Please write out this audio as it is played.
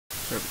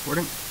Start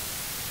recording.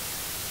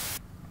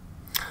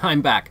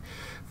 I'm back.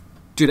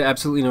 Due to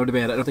absolutely no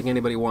demand, I don't think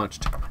anybody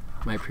watched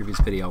my previous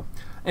video.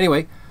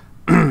 Anyway,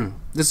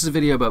 this is a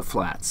video about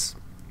flats.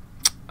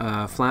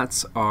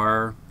 Flats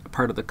are a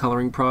part of the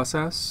coloring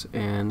process,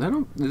 and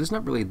there's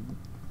not really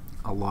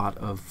a lot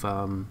of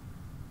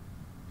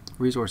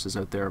resources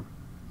out there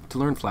to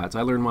learn flats.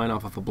 I learned mine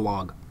off of a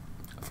blog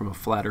from a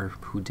flatter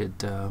who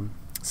did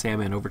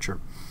Sandman Overture,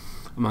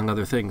 among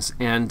other things.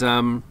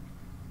 And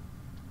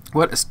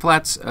what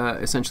flats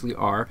essentially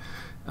are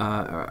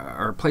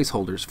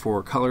placeholders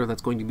for color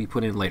that's going to be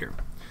put in later.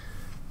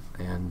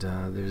 And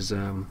there's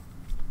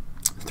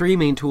three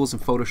main tools in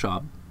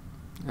Photoshop.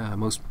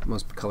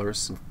 Most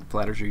colorists and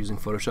flatters are using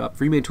Photoshop.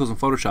 Three main tools in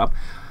Photoshop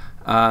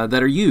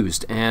that are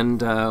used,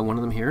 and one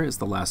of them here is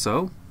the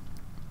lasso.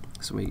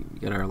 So we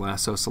get our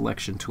lasso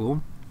selection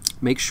tool.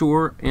 Make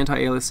sure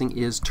anti-aliasing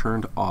is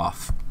turned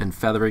off and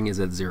feathering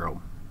is at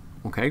 0.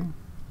 Okay?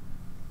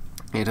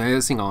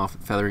 Anti-aliasing off,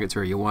 feathering at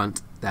 0. You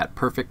want that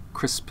perfect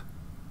crisp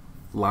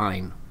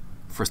line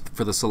for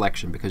the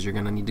selection, because you're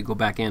going to need to go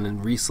back in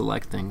and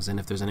reselect things, and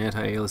if there's an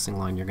anti-aliasing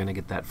line, you're going to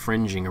get that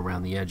fringing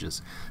around the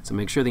edges. So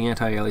make sure the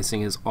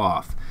anti-aliasing is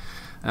off.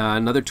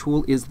 Another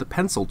tool is the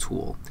pencil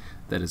tool.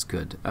 That is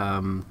good.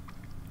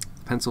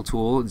 Pencil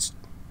tool is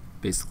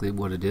basically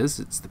what it is.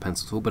 It's the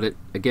pencil tool, but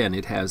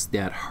it has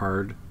that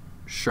hard,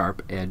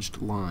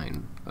 sharp-edged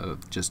line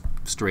of just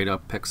straight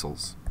up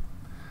pixels.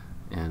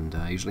 And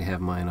I usually have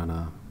mine on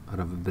out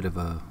of a bit of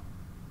a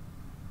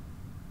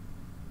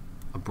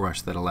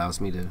brush that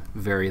allows me to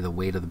vary the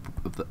weight of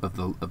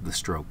the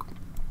stroke.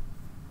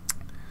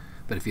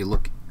 But if you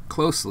look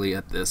closely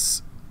at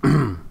this,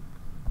 where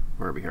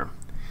are we here?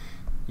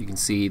 You can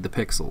see the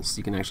pixels.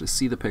 You can actually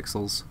see the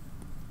pixels.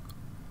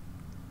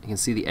 You can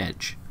see the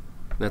edge.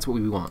 That's what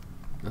we want.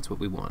 That's what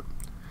we want.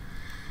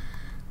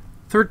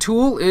 Third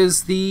tool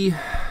is the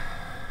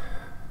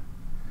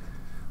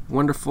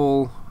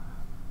wonderful,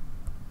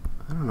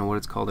 I don't know what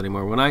it's called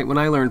anymore. When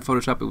I learned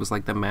Photoshop, it was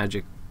like the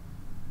magic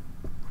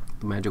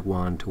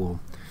wand tool,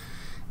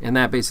 and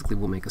that basically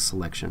will make a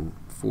selection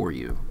for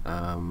you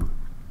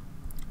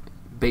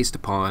based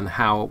upon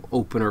how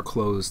open or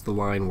closed the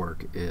line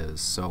work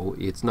is. So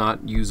it's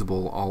not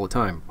usable all the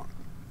time.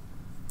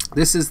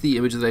 This is the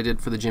image that I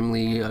did for the Jim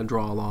Lee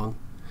draw along,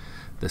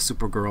 the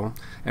Supergirl.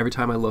 Every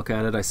time I look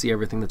at it, I see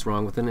everything that's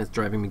wrong with it, and it's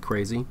driving me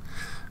crazy.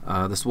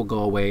 This will go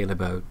away in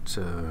about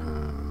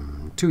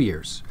 2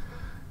 years.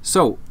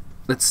 So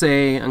let's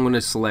say I'm going to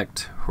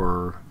select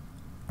her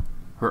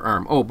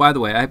arm. Oh, by the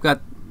way, I've got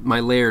my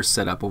layers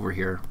set up over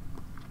here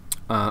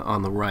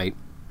on the right.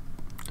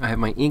 I have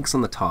my inks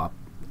on the top.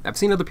 I've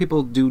seen other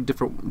people do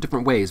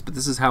different ways, but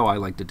this is how I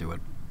like to do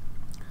it.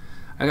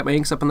 I got my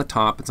inks up on the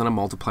top. It's on a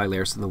multiply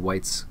layer, so the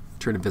whites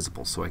turn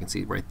invisible, so I can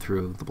see right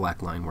through the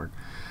black line work.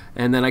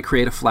 And then I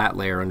create a flat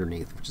layer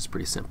underneath, which is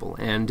pretty simple.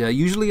 And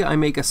usually I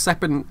make a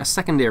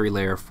secondary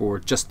layer for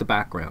just the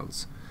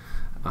backgrounds.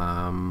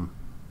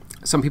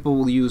 Some people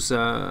will use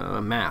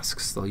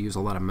masks. They'll use a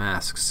lot of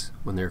masks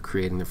when they're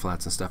creating their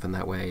flats and stuff, and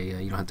that way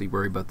you don't have to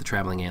worry about the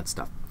traveling ant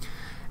stuff.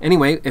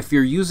 Anyway, if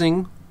you're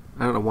using,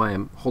 I don't know why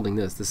I'm holding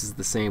this. This is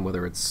the same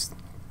whether it's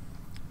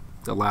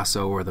the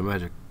lasso or the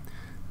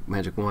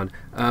magic wand.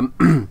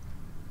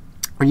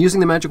 When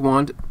using the magic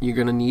wand, you're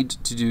going to need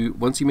to do,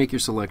 once you make your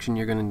selection,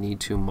 you're going to need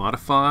to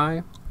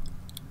modify,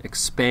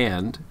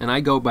 expand, and I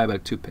go by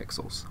about 2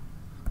 pixels.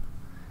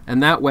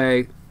 And that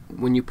way,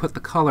 when you put the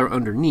color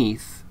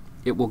underneath,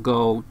 it will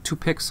go 2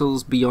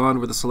 pixels beyond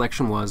where the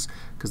selection was,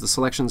 because the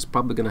selection is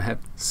probably going to have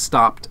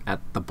stopped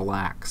at the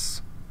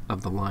blacks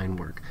of the line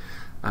work.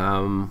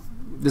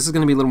 This is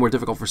going to be a little more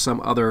difficult for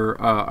some other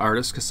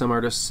artists, because some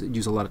artists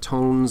use a lot of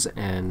tones,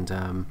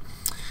 and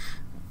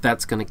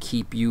that's going to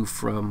keep you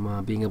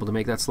from being able to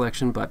make that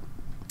selection, but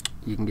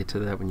you can get to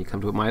that when you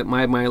come to it.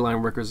 My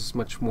line work is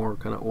much more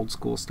kind of old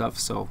school stuff,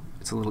 so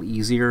it's a little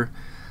easier.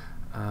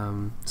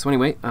 So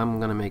anyway, I'm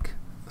going to make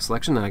a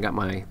selection, and I got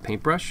my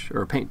paintbrush,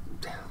 or paint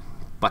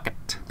bucket.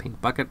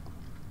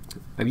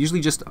 I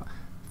usually just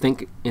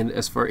think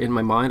in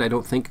my mind, I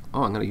don't think,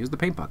 oh, I'm going to use the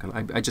paint bucket.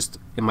 I just,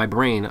 in my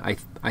brain,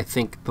 I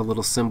think the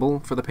little symbol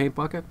for the paint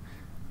bucket.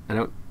 I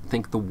don't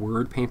think the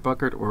word paint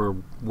bucket or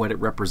what it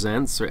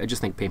represents, or I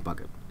just think paint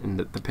bucket, and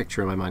the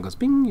picture in my mind goes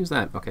bing, use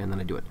that, okay, and then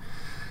I do it.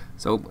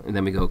 So, and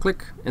then we go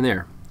click, and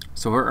there.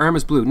 So her arm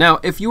is blue. Now,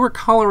 if you were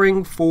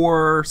coloring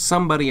for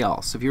somebody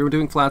else, if you were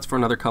doing flats for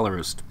another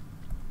colorist,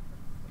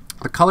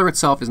 the color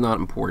itself is not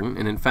important,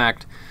 and in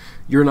fact,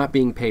 you're not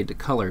being paid to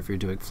color if you're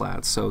doing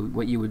flats. So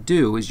what you would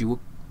do is you will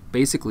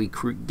basically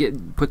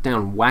put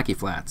down wacky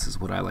flats, is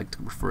what I like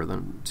to refer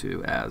them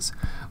to as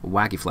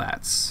wacky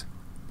flats.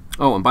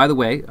 Oh, and by the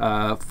way,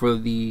 I'm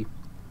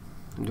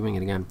doing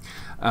it again,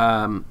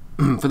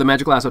 for the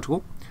Magic Lasso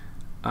tool,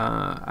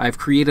 I've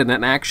created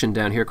an action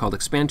down here called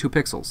expand 2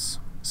 pixels.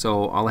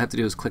 So all I have to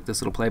do is click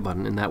this little play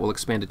button, and that will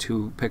expand to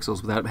 2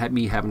 pixels without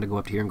me having to go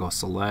up here and go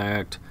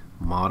select,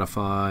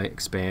 modify,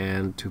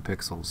 expand 2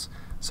 pixels.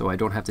 So I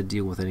don't have to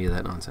deal with any of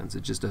that nonsense.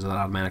 It just does it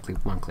automatically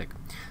with one click.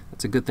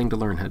 That's a good thing to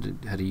learn how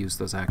to use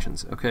those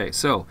actions. Okay,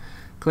 so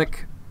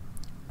click,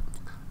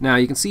 Now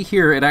you can see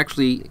here it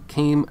actually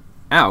came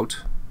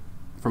out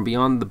from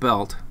beyond the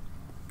belt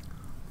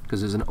because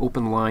there's an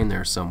open line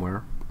there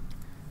somewhere,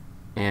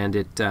 and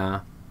it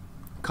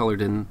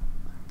colored in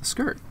the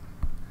skirt.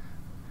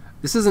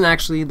 This isn't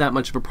actually that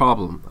much of a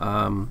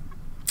problem.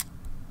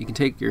 You can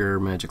take your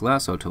magic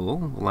lasso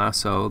tool,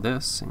 lasso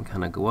this, and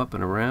kind of go up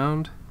and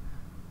around.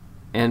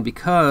 And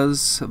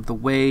because of the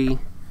way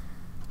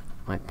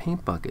my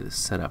paint bucket is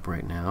set up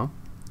right now,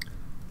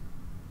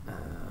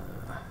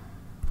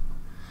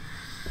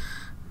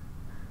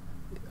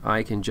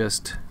 I can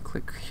just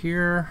click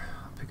here,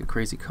 pick a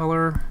crazy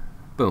color,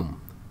 boom.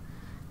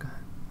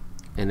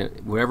 And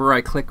wherever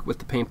I click with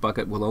the paint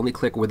bucket will only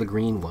click where the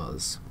green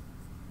was.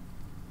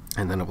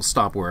 And then it will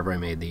stop wherever I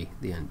made the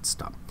end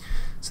stop.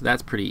 So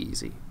that's pretty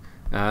easy.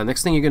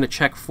 Next thing you're going to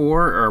check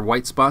for are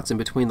white spots in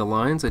between the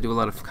lines. I do a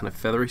lot of kind of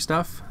feathery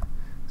stuff.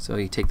 So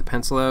you take the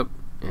pencil out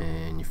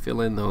and you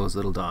fill in those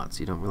little dots.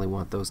 You don't really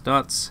want those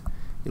dots.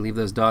 You leave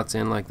those dots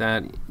in like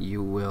that,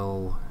 you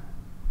will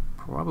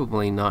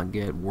probably not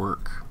get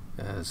work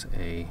as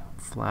a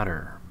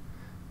flatter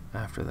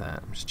after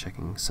that. I'm just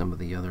checking some of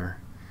the other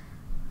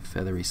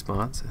feathery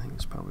spots. I think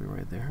it's probably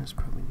right there. This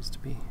probably needs to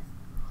be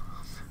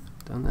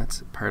done.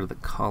 That's part of the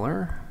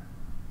color.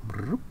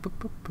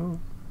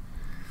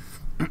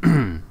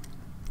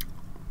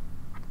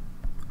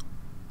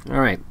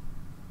 Alright,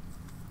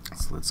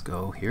 so let's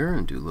go here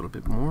and do a little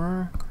bit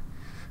more.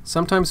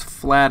 Sometimes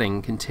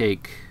flatting can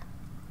take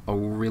a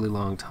really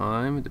long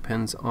time. It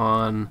depends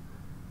on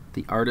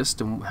the artist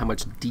and how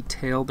much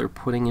detail they're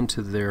putting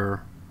into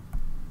their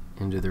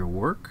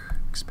work.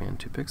 Expand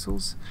 2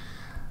 pixels.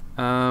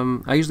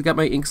 I usually got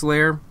my inks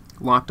layer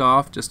locked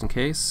off just in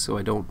case, so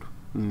I don't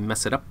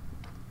mess it up.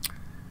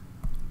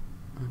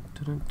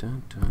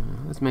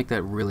 Let's make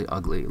that really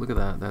ugly. Look at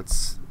that.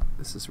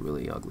 This is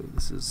really ugly.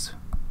 This is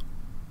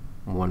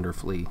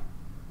wonderfully,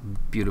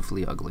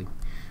 beautifully ugly.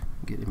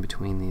 Get in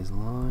between these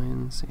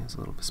lines. See, there's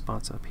little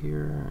spots up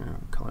here.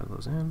 Color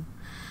those in.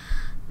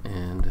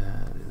 And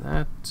do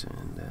that,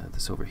 and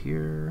this over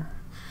here.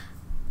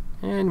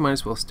 And you might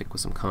as well stick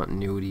with some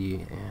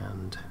continuity.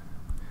 And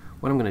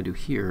what I'm going to do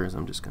here is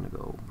I'm just going to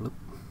go bloop.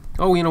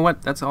 Oh, you know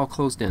what? That's all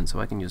closed in, so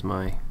I can use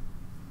my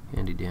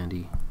handy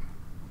dandy.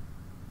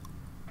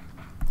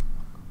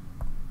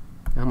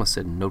 I almost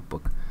said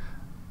notebook.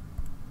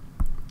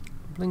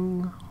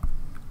 Bling.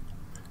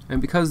 And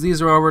because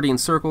these are already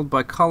encircled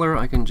by color,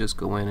 I can just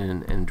go in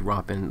and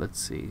drop in, let's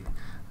see,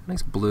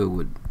 nice blue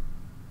would,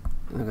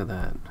 look at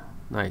that.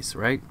 Nice,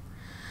 right?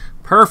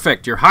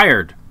 Perfect, you're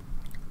hired.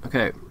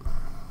 Okay.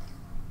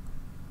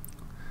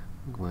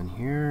 Go in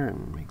here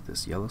and make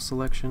this yellow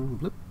selection.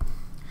 Bloop.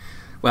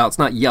 Well, it's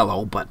not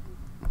yellow, but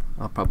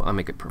I'll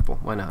make it purple.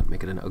 Why not?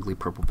 Make it an ugly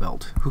purple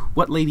belt.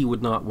 What lady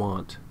would not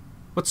want?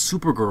 What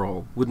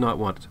Supergirl would not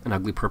want an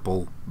ugly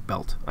purple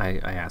belt? I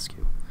ask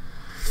you.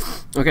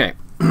 Okay.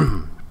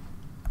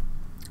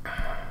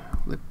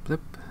 Blip,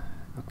 blip.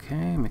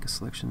 Okay, make a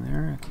selection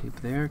there. Cape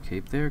there,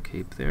 cape there,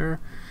 cape there.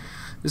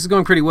 This is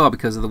going pretty well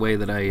because of the way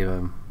that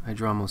I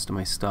draw most of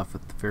my stuff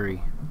with the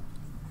very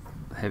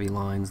heavy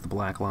lines, the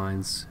black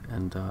lines,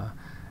 and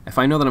if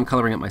I know that I'm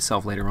coloring it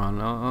myself later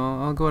on,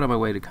 I'll go out of my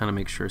way to kind of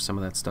make sure some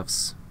of that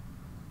stuff's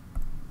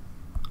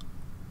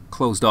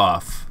closed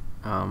off,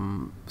 so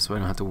I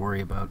don't have to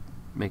worry about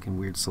making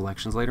weird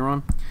selections later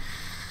on.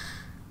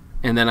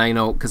 And then I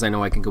know, because I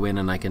know I can go in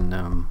and I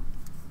can,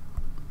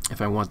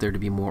 if I want there to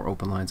be more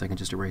open lines, I can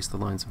just erase the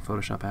lines in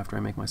Photoshop after I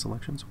make my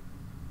selections.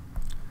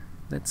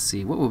 Let's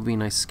see, what would be a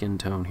nice skin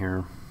tone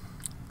here?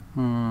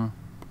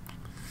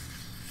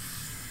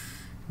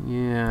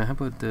 Yeah, how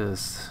about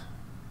this?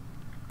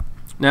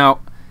 Now,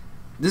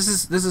 this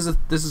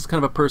is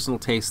kind of a personal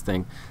taste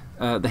thing.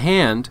 The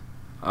hand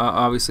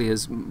obviously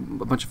has a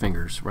bunch of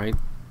fingers, right?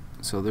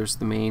 So there's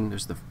the main,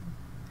 there's the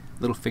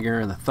little finger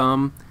and the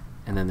thumb,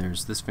 and then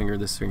there's this finger,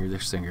 this finger,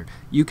 this finger.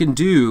 You can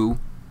do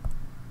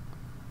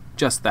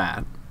just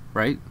that,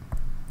 right?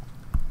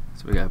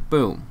 So we got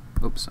boom.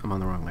 Oops, I'm on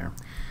the wrong layer.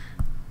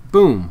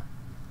 Boom.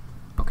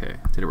 Okay,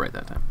 did it right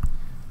that time.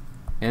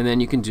 And then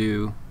you can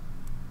do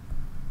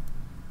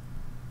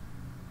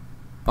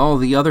all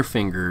the other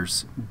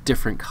fingers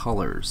different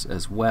colors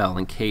as well,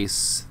 in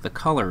case the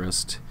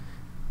colorist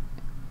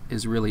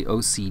is really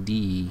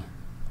OCD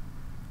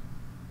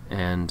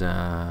and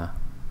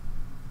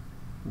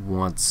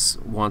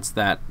wants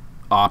that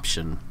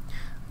option.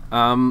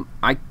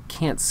 I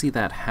can't see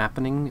that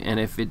happening, and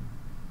if it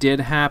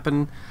did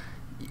happen,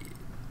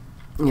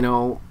 you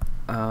know,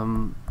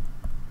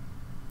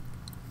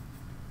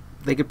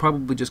 they could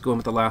probably just go in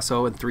with the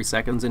lasso in 3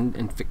 seconds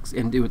and fix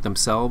and do it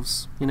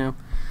themselves, you know.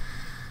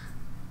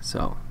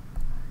 So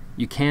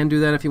you can do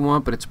that if you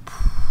want, but it's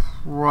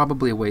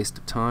probably a waste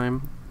of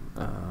time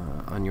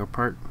on your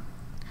part.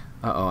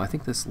 Uh-oh, I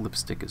think this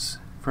lipstick is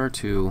far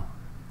too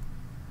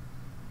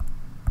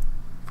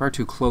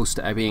close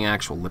to being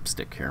actual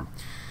lipstick here.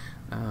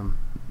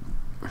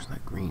 Where's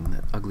that green,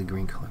 that ugly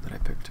green color that I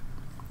picked?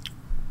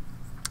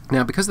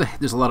 Now, because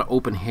there's a lot of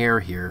open hair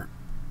here,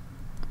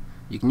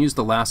 you can use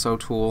the lasso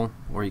tool,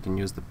 or you can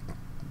use the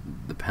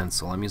the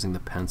pencil. I'm using the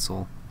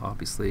pencil,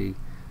 obviously,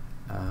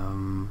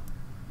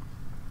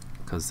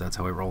 because that's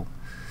how I roll.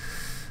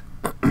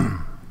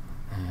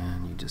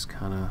 And you just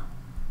kind of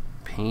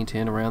paint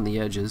in around the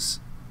edges,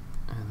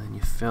 and then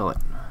you fill it.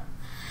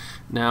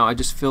 Now I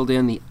just filled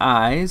in the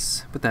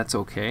eyes, but that's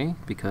okay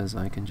because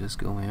I can just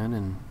go in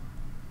and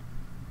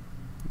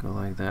go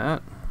like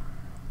that.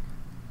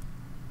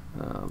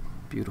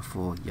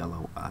 Beautiful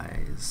yellow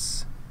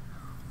eyes.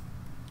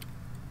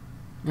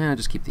 Yeah,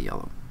 just keep the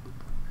yellow.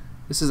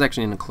 This is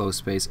actually in a closed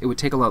space. It would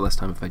take a lot less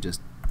time if I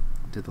just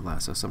did the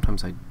lasso.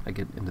 Sometimes I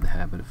get into the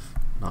habit of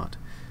not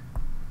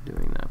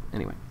doing that.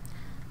 Anyway,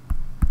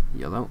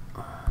 yellow.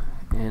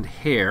 And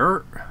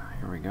hair.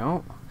 Here we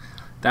go.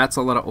 That's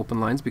a lot of open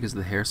lines because of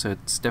the hair, so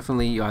it's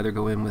definitely you either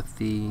go in with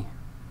the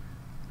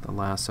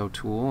lasso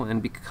tool,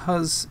 and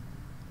because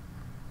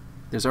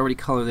there's already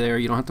color there,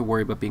 you don't have to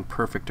worry about being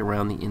perfect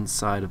around the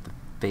inside of the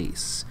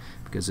face,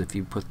 because if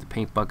you put the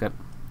paint bucket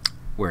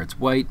where it's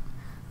white,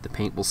 the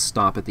paint will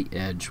stop at the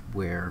edge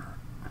where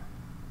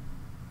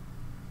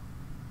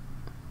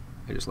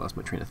I just lost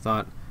my train of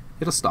thought.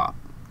 It'll stop.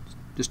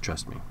 Just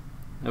trust me.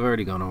 I've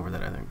already gone over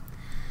that, I think.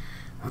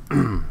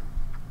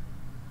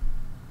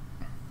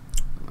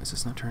 Is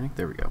this not turning?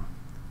 There we go.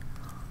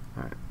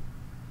 Alright.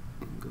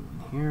 Go in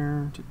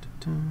here. Do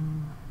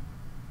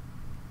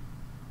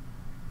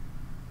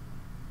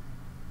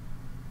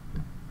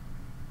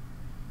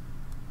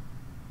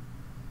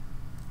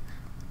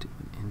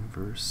an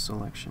inverse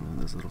selection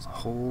of this little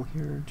hole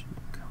here.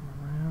 Come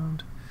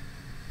around.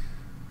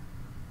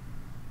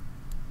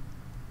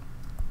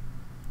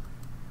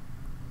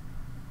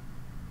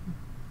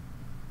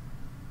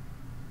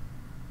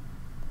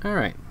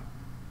 Alright.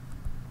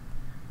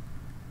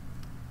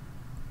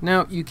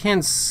 Now you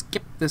can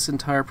skip this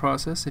entire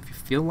process if you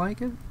feel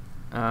like it.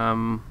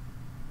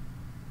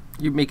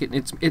 You make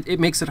it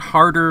makes it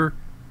harder.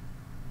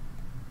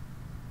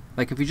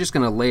 Like if you're just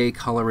going to lay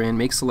color in,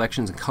 make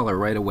selections and color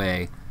right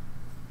away,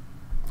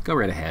 go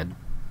right ahead.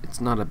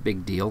 It's not a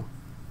big deal.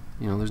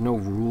 You know, there's no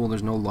rule,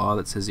 there's no law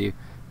that says you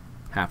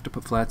have to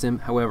put flats in.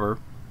 However,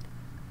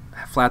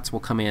 flats will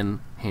come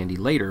in handy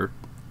later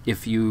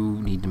if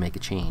you need to make a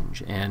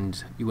change,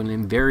 and you will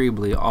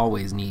invariably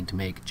always need to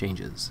make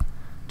changes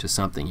to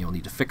something. You'll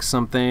need to fix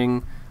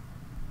something,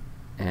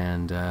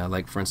 and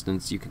like for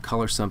instance, you can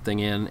color something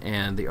in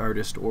and the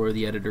artist or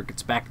the editor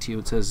gets back to you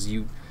and says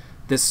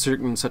this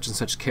certain such and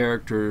such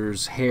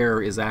character's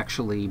hair is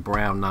actually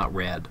brown, not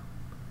red.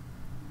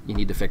 You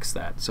need to fix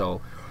that.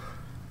 So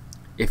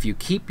if you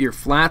keep your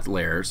flat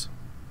layers,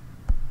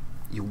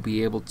 you'll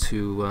be able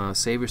to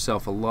save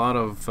yourself a lot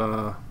of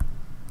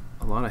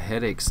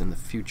headaches in the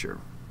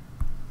future.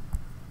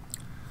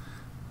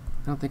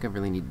 I don't think I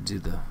really need to do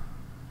the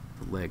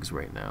legs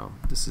right now.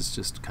 This is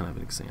just kind of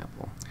an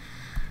example.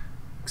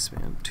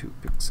 Expand 2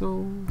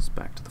 pixels,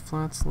 back to the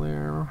flats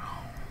layer,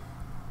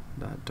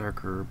 that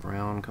darker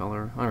brown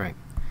color. Alright.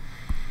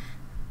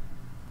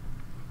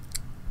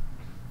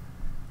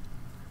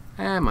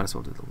 I might as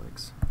well do the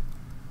legs.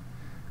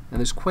 And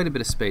there's quite a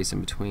bit of space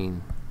in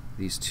between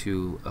these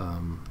two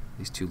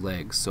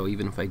legs, so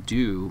even if I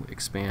do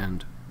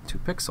expand 2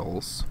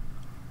 pixels,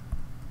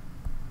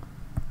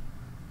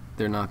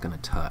 they're not going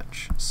to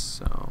touch.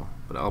 So,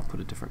 but I'll put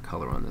a different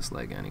color on this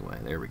leg anyway.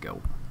 There we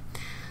go.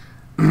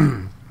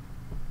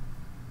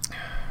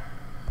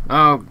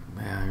 Oh,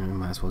 yeah, I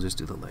might as well just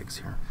do the legs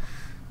here.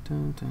 I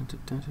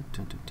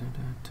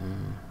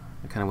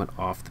kind of went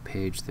off the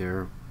page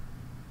there.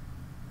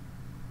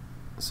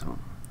 So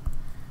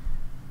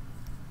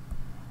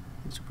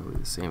these are probably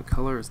the same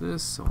color as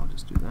this, so I'll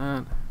just do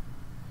that.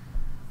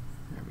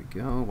 There we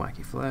go.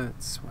 Wacky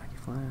flats, wacky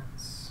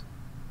flats.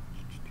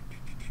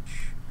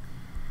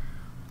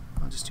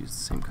 I'll just use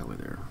the same color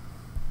there.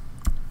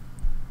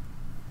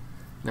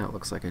 Now it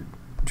looks like I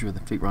drew the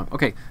feet wrong.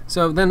 Okay,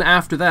 so then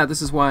after that,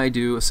 this is why I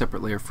do a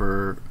separate layer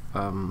for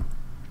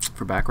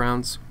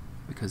backgrounds,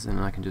 because then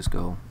I can just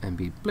go and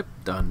be blip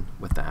done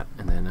with that.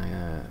 And then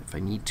if I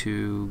need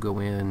to go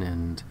in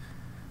and,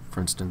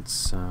 for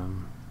instance,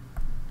 do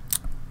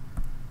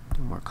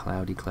more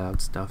cloudy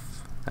cloud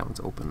stuff. That one's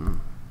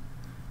open.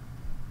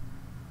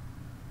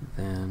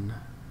 Then,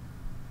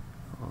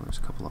 oh, there's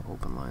a couple of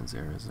open lines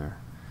there. Is there?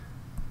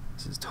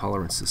 This is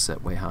tolerance is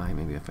set way high.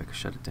 Maybe if I could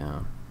shut it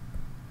down.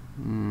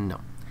 No.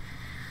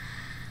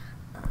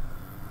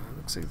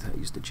 Looks like I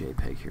used a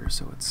JPEG here,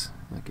 so it's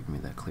not giving me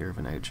that clear of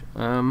an edge.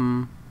 I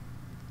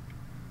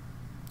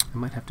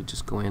might have to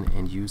just go in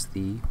and use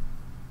the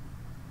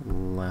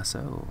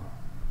lasso,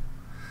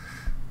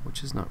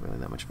 which is not really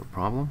that much of a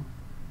problem.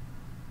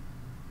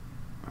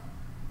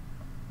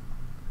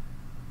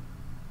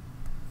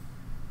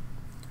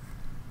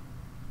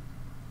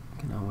 You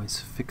can always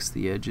fix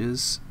the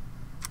edges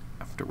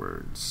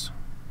afterwards.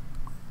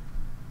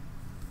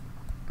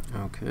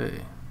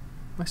 Okay.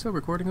 Am I still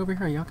recording over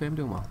here? Yeah, okay, I'm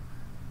doing well.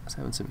 I was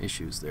having some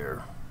issues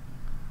there.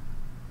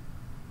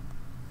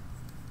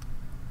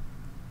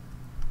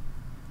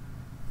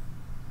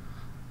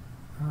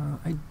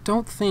 I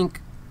don't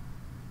think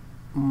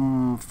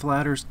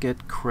flatters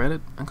get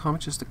credit on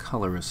comics, just a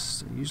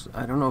colorist. Usually,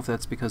 I don't know if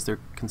that's because they're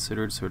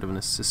considered sort of an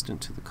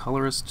assistant to the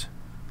colorist,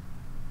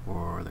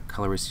 or the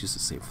colorist used to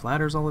say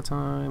flatters all the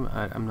time.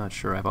 I'm not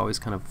sure. I've always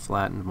kind of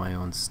flattened my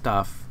own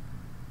stuff.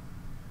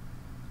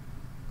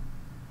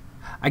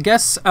 I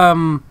guess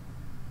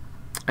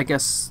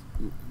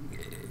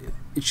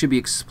it should be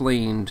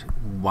explained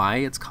why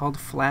it's called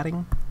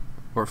flatting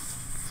or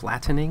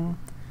flattening.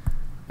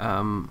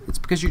 It's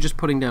because you're just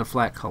putting down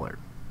flat color,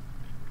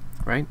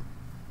 right?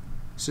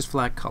 It's just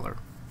flat color.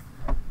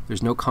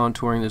 There's no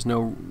contouring, there's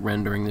no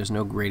rendering, there's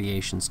no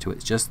gradations to it.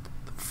 It's just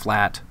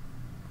flat,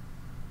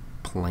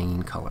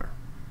 plain color.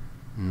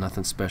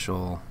 Nothing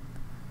special.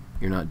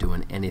 You're not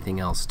doing anything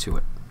else to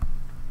it.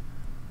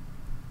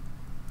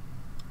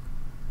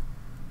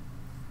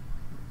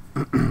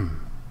 Okay,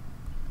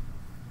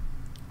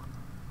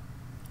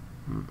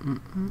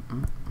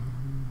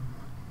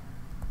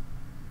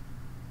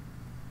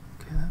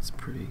 that's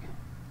pretty.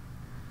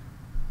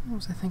 What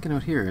was I thinking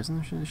out here? Isn't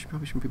there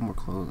probably shouldn't be more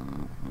clothes?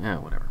 Yeah,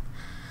 whatever.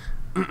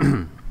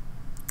 I'll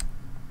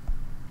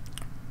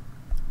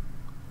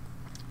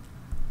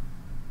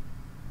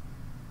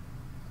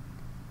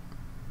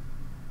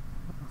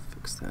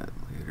fix that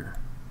later.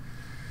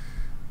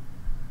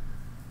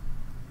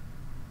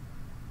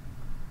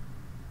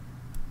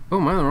 Oh,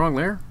 am I on the wrong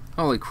layer?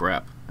 Holy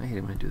crap. I hate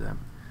it when I do that.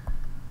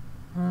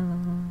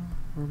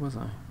 Where was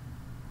I?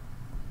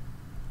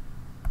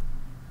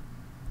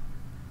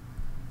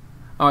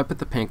 Oh, I put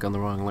the pink on the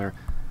wrong layer.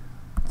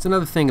 It's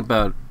another thing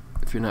about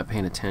if you're not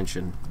paying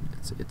attention.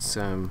 It's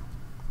you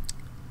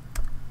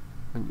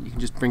can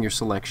just bring your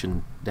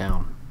selection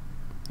down.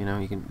 You know,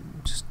 you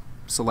can just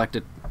select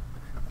it,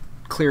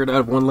 clear it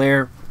out of one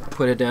layer,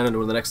 put it down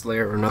into the next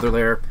layer or another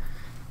layer,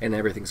 and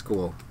everything's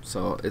cool.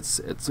 So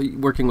it's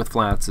working with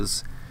flats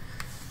is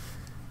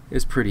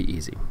pretty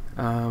easy.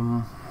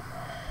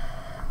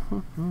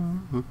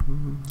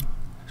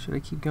 Should I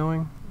keep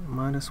going?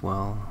 Might as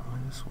well.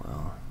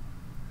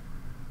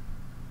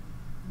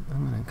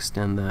 I'm going to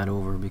extend that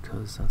over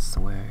because that's the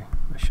way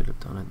I should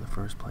have done it in the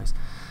first place.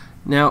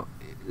 Now,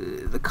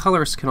 the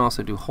colorists can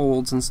also do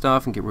holds and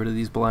stuff and get rid of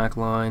these black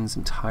lines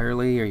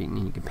entirely, or you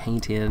can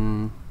paint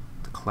in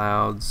the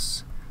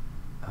clouds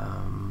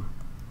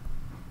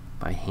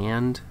by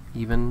hand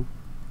even.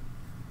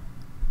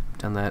 I've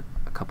done that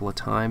a couple of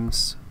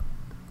times,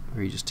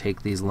 where you just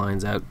take these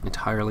lines out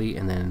entirely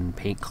and then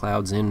paint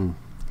clouds in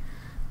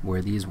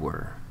where these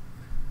were.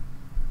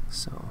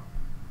 So,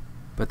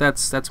 but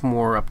that's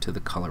more up to the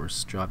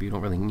colorist's job. You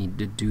don't really need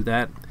to do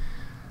that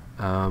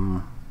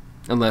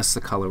unless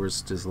the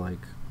colorist is like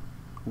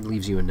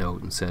leaves you a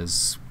note and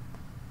says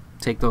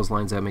take those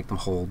lines out, make them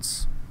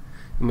holds,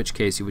 in which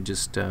case you would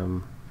just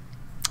show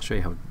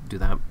you how to do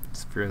that.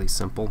 It's fairly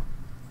simple.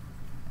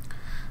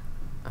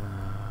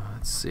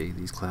 Let's see,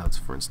 these clouds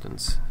for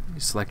instance, you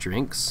select your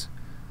inks,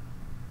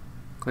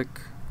 click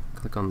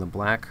on the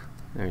black,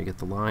 there you get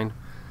the line,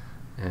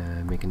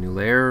 and make a new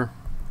layer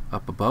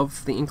up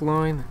above the ink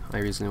line. I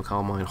usually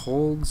call mine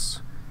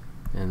holds,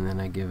 and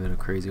then I give it a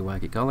crazy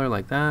wacky color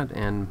like that,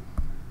 and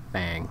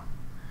bang.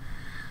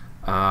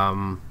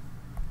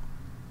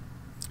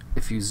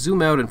 If you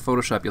zoom out in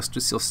Photoshop, you'll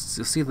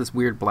see this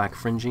weird black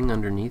fringing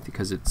underneath,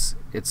 because it's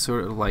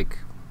sort of like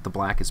the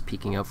black is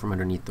peeking out from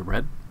underneath the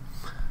red,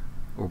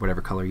 or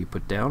whatever color you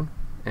put down,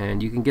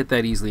 and you can get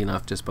that easily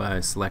enough just by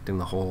selecting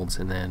the holds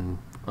and then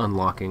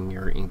unlocking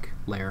your ink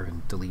layer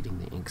and deleting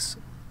the inks.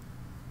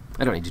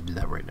 I don't need to do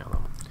that right now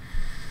though.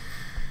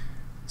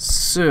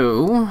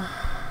 So,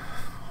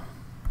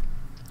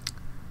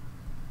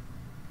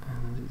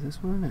 and do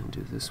this one and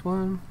do this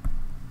one.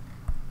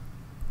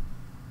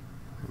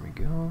 There we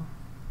go.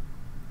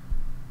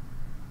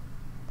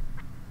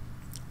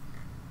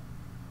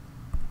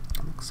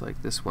 Looks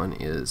like this one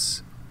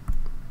is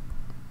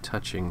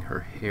touching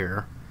her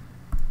hair,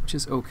 which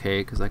is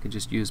okay because I could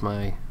just use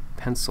my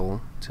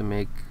pencil to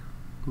make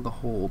the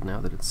hold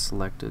now that it's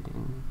selected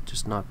and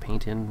just not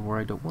paint in where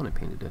I don't want to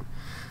paint it in.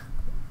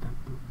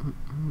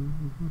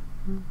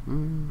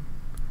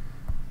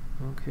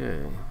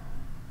 Okay.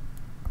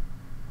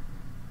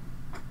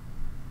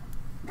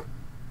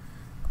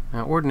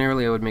 Now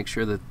ordinarily I would make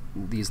sure that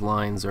these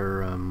lines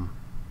are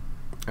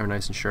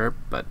nice and sharp,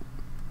 but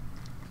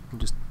I'm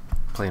just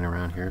playing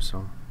around here,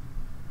 so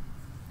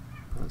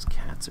what those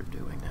cats are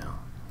doing now.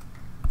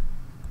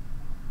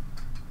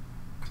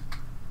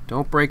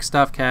 Don't break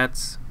stuff,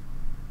 cats.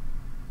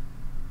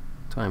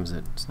 What time is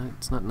it?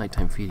 It's not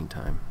nighttime feeding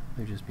time.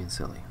 They're just being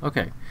silly.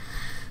 Okay,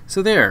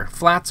 so there,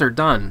 flats are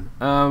done.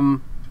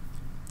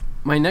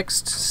 My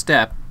next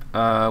step,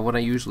 what I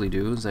usually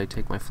do is I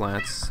take my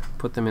flats,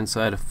 put them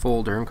inside a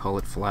folder and call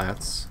it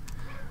flats,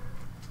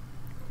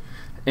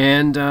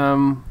 and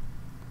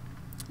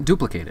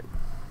duplicate it.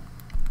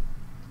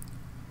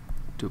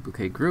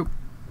 Duplicate group,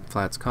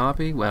 flats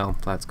copy. Well,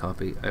 flats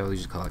copy, I always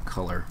just call it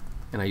color,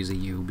 and I use a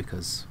U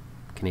because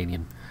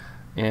Canadian.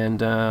 And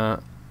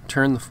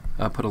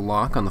put a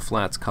lock on the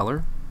flats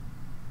color,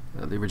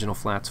 the original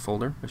flats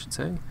folder, I should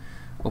say.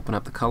 Open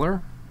up the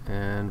color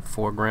and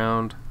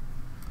foreground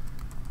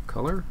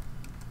color,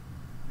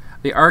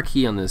 The R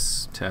key on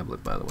this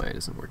tablet, by the way,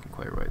 isn't working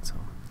quite right. So,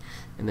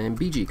 and then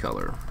BG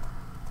color,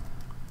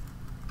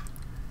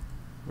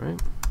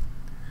 right?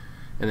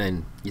 And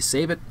then you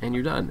save it, and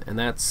you're done. And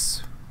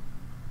that's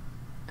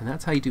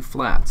how you do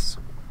flats,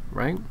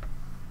 right?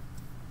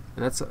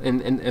 And if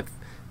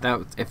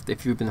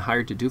you've been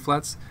hired to do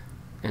flats,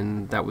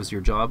 and that was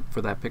your job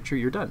for that picture,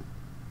 you're done.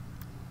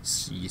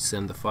 So you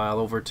send the file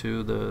over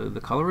to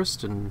the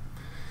colorist, and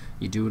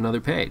you do another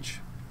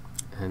page,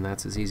 and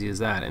that's as easy as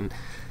that. And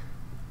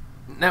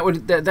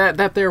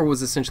that there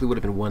was essentially would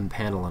have been one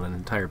panel on an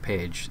entire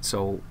page.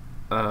 So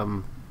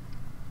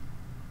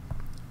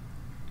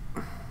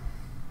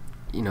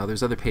you know,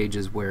 there's other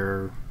pages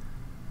where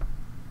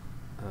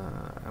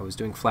I was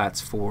doing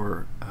flats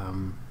for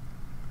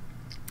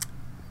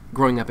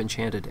Growing Up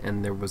Enchanted,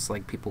 and there was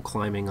like people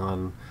climbing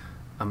on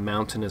a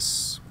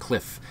mountainous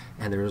cliff,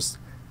 and there's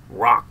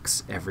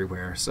rocks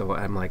everywhere. So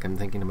I'm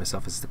thinking to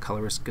myself, is the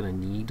colorist going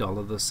to need all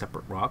of those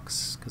separate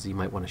rocks? Because you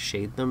might want to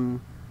shade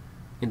them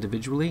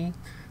individually.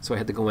 So I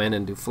had to go in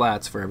and do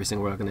flats for every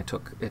single rock, and it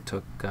took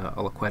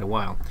quite a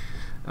while.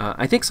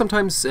 I think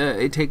sometimes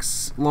it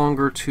takes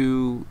longer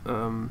to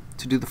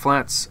do the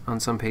flats on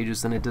some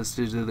pages than it does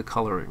to do the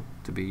coloring,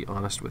 to be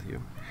honest with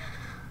you.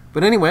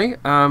 But anyway,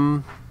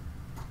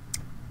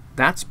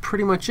 that's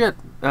pretty much it.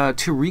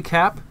 To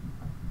recap,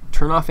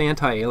 turn off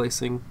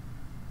anti-aliasing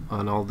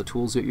on all the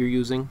tools that you're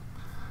using.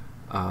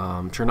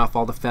 Turn off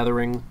all the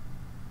feathering,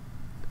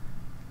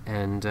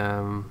 and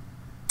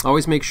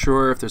always make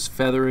sure if there's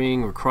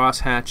feathering or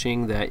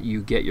cross-hatching that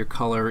you get your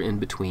color in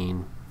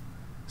between,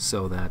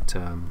 so that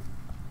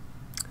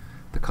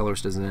the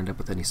colorist doesn't end up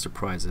with any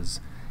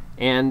surprises.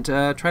 And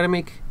try to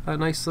make a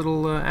nice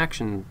little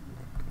action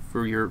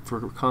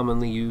for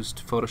commonly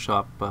used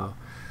Photoshop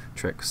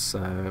tricks.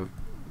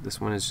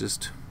 This one is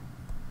just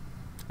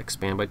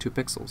expand by 2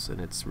 pixels,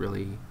 and it's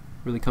really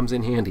comes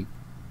in handy.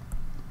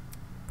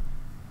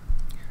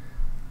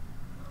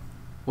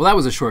 Well, that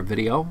was a short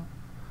video.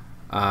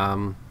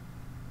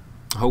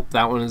 Hope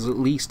that one is at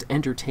least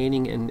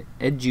entertaining and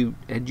educational,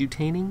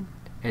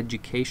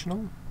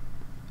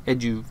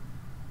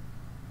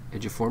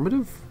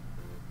 eduformative.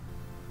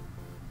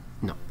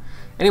 No.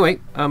 Anyway,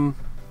 I'm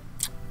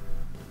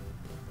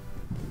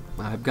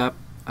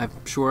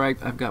sure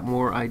I've got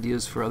more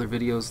ideas for other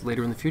videos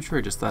later in the future.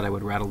 I just thought I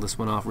would rattle this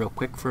one off real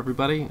quick for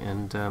everybody,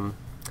 and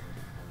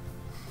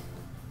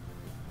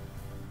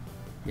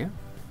yeah,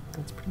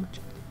 that's pretty much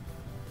it.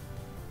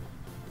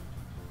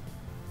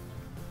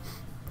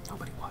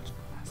 Nobody watched the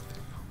last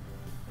video.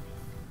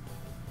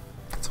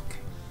 That's okay.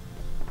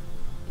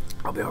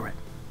 I'll be alright.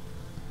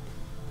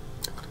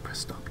 I'm gonna press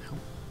stop.